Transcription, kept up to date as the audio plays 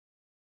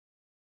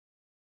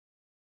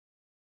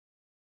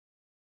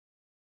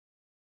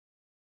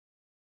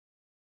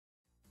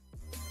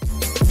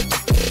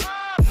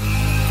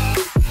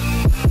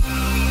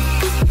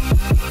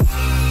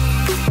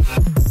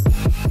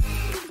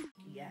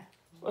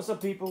What's up,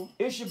 people?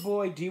 It's your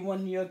boy,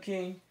 D1 New York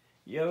King.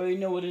 You already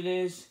know what it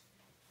is.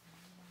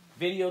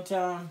 Video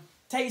time.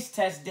 Taste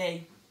test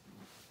day.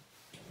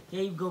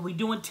 Here you go. We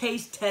doing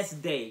taste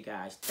test day,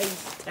 guys.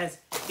 Taste test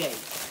day.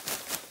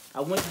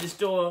 I went to the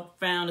store,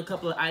 found a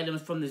couple of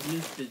items from this new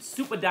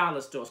Super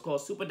Dollar store. It's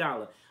called Super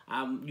Dollar.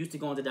 I'm used to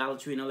going to Dollar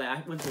Tree and all that.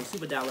 I went to a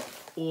Super Dollar,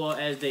 or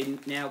as they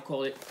now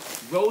call it,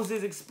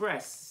 Rose's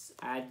Express.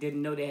 I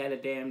didn't know they had a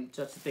damn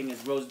such a thing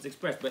as Rose's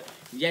Express, but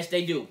yes,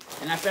 they do.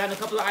 And I found a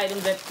couple of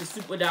items at the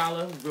Super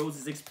Dollar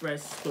Rose's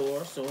Express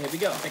store. So here we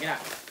go. Check it out.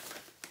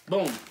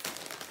 Boom.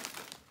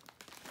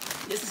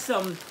 This is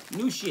some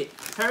new shit.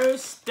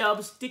 Hers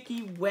Stubbs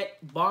Sticky Wet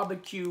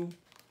Barbecue.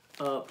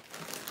 You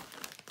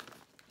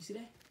see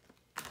that?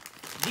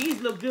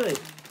 These look good.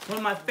 One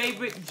of my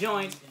favorite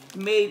joints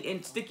made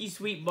in sticky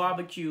sweet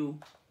barbecue.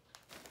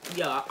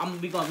 Yeah,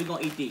 we gonna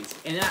eat these.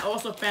 And then I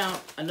also found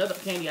another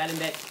candy item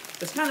that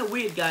it's kind of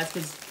weird, guys,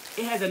 because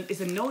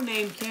it's a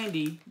no-name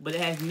candy, but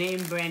it has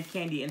name brand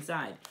candy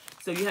inside.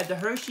 So you have the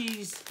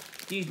Hershey's,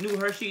 these new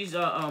Hershey's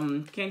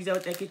candies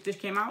that just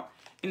came out,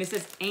 and it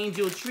says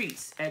Angel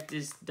Treats at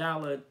this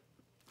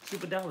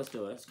Super Dollar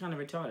store. It's kind of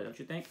retarded, don't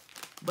you think?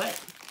 But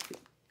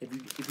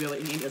if you're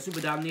in a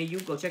Super Dollar near you,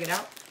 go check it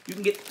out. You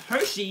can get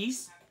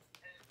Hershey's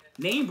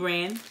name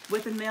brand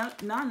with a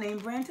non-name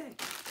brand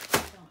tag.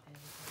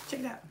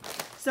 Check it out.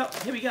 So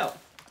here we go.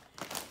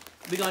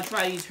 We're gonna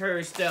try these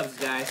Hers Stubbs,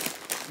 guys.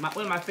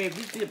 One of my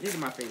favorites. These are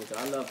my favorites. So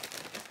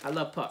I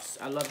love puffs.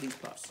 I love these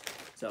puffs.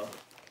 So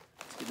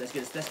let's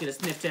get a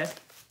sniff test.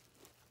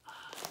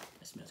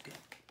 That smells good.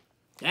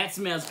 That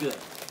smells good.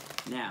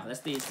 Now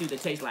let's see what they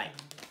taste like.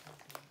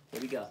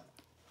 Here we go.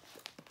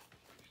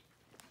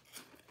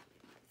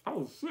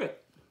 Oh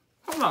shit!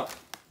 Hold up.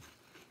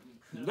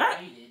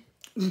 That.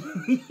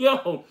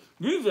 Yo,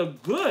 these are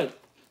good.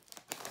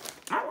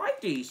 I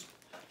like these.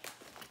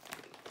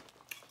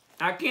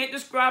 I can't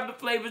describe the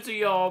flavor to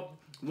y'all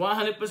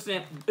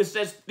 100%. It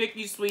says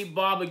sticky sweet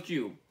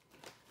barbecue.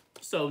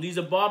 So these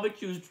are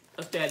barbecues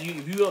that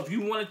if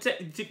you want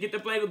to get the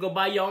flavor, go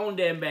buy your own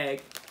damn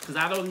bag. Cause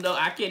I don't know,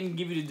 I can't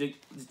give you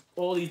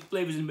all these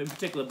flavors in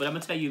particular. But I'm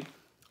gonna tell you,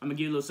 I'm gonna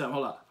give you a little something.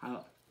 Hold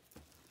up.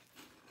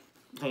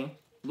 Okay,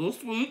 a little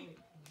sweet,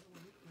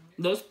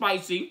 a little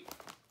spicy.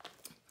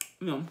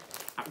 You know,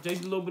 I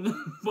taste a little bit of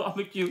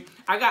barbecue.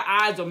 I got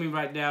eyes on me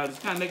right now. It's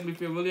kind of making me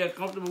feel really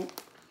uncomfortable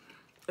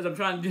as I'm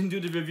trying to do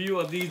the review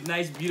of these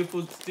nice,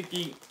 beautiful,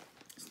 sticky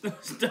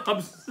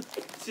Stubbs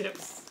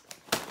chips.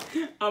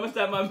 I'm gonna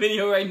start my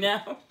video right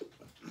now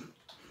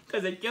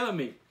because they're killing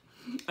me.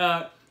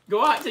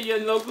 Go out to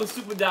your local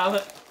Super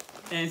Dollar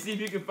and see if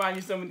you can find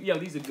you some. Yo,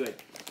 these are good.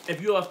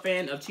 If you're a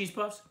fan of cheese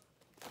puffs,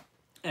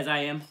 as I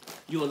am,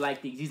 you will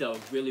like these. These are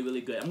really,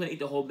 really good. I'm gonna eat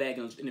the whole bag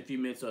in a few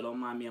minutes, so don't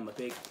mind me. I'm a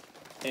pig.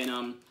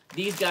 And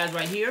these guys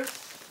right here,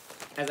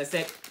 as I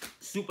said,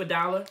 Super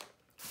Dollar,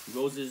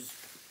 Rose's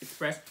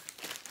Express.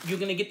 You're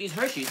gonna get these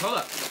Hershey's. Hold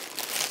up.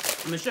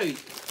 I'm gonna show you.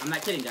 I'm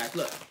not kidding, guys.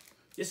 Look.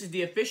 This is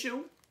the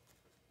official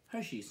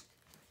Hershey's.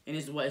 And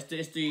it's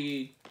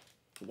the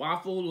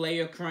waffle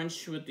layer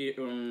crunch with the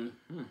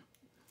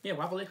yeah,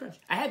 waffle layer crunch.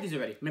 I had these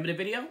already. Remember the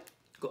video?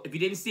 If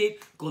you didn't see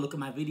it, go look at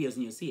my videos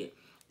and you'll see it.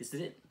 This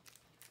is it.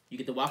 You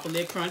get the waffle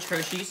layer crunch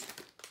Hershey's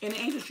in an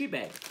Angel Treat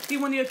bag.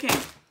 D1 New York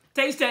King.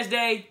 Taste test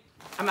day.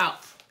 I'm out.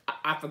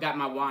 I forgot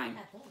my wine.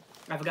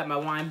 I forgot my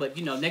wine, but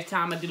you know, next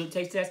time I do the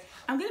taste test,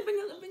 I'm gonna bring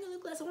a little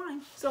glass of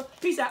wine. So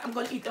peace out. I'm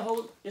gonna eat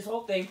this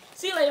whole thing.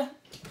 See you later.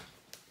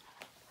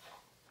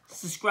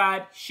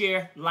 Subscribe,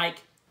 share, like.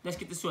 Let's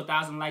get this to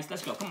 1,000 likes.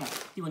 Let's go. Come on.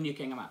 D1 New York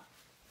King. I'm out.